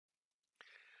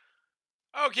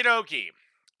Okie dokie.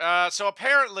 So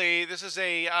apparently, this is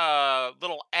a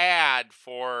little ad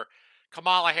for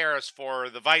Kamala Harris for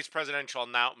the vice presidential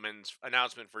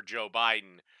announcement for Joe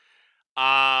Biden.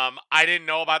 I didn't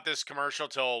know about this commercial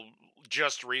till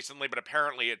just recently, but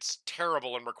apparently it's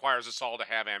terrible and requires us all to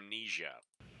have amnesia.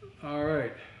 All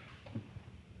right.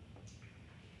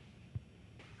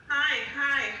 Hi.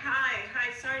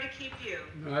 Sorry to keep you.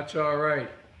 That's all right.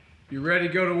 You ready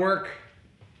to go to work?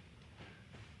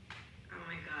 Oh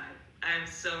my God. I'm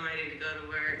so ready to go to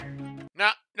work. No.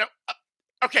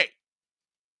 Okay.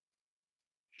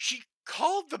 She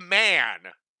called the man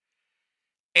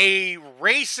a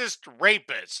racist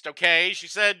rapist, okay? She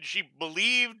said she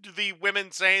believed the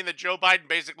women saying that Joe Biden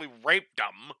basically raped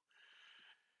them.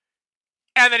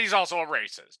 And that he's also a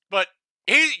racist. But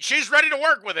she's ready to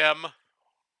work with him.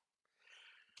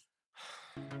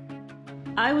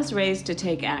 I was raised to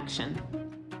take action.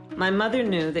 My mother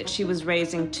knew that she was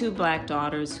raising two black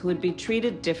daughters who would be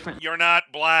treated differently. You're not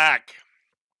black.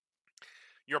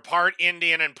 You're part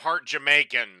Indian and part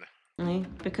Jamaican.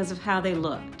 Because of how they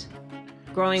looked.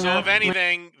 Growing up, so if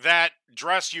anything, that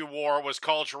dress you wore was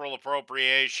cultural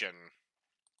appropriation.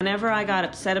 Whenever I got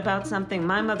upset about something,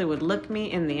 my mother would look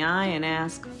me in the eye and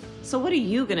ask, "So what are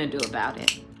you gonna do about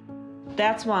it?"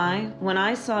 That's why, when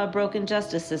I saw a broken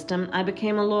justice system, I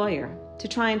became a lawyer to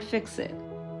try and fix it.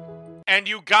 And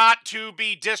you got to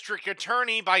be district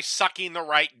attorney by sucking the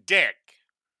right dick.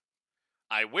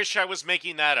 I wish I was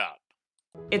making that up.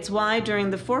 It's why, during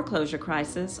the foreclosure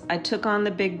crisis, I took on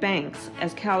the big banks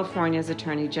as California's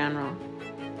Attorney General.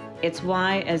 It's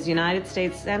why, as United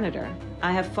States Senator,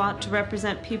 I have fought to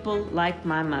represent people like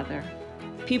my mother.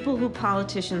 People who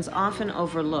politicians often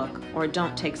overlook or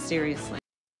don't take seriously.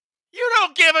 You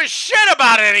don't give a shit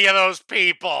about any of those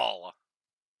people!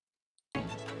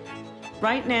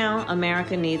 Right now,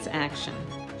 America needs action.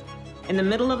 In the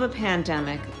middle of a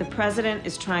pandemic, the president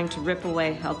is trying to rip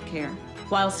away health care.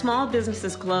 While small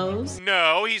businesses close...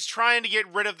 No, he's trying to get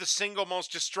rid of the single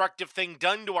most destructive thing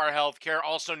done to our health care,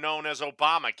 also known as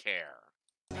Obamacare.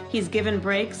 He's given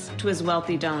breaks to his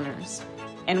wealthy donors.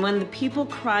 And when the people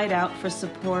cried out for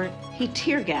support, he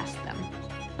tear-gassed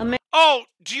them. Oh,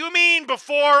 do you mean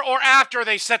before or after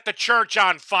they set the church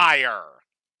on fire?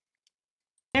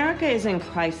 America is in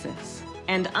crisis,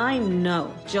 and I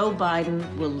know Joe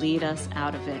Biden will lead us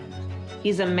out of it.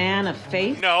 He's a man of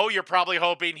faith. No, you're probably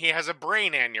hoping he has a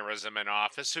brain aneurysm in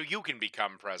office so you can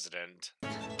become president.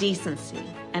 Decency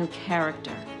and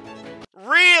character.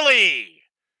 Really?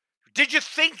 Did you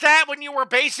think that when you were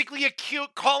basically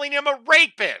calling him a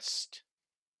rapist?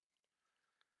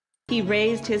 He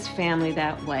raised his family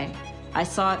that way. I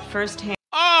saw it firsthand.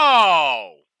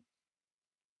 Oh!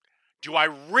 Do I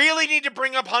really need to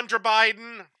bring up Hunter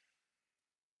Biden?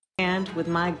 And with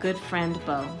my good friend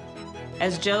Beau.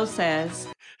 As Joe says...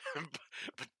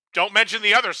 But don't mention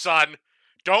the other son.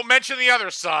 Don't mention the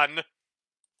other son.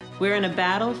 We're in a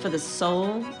battle for the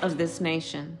soul of this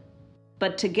nation.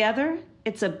 But together,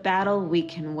 it's a battle we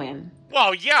can win.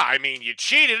 Well, yeah, I mean, you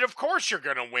cheated. Of course you're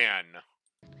gonna win.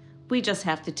 We just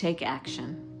have to take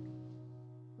action.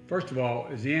 First of all,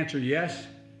 is the answer yes?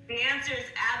 The answer is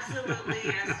absolutely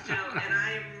yes, Joe, and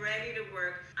I am ready to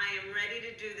work. I am ready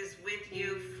to do this with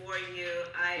you, for you.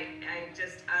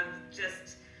 I'm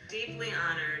just deeply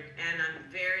honored, and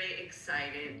I'm very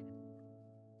excited.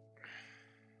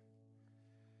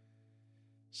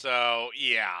 So,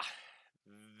 yeah.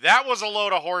 That was a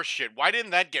load of horse shit. Why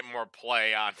didn't that get more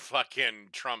play on fucking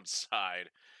Trump's side?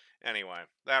 Anyway,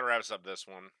 that wraps up this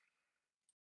one.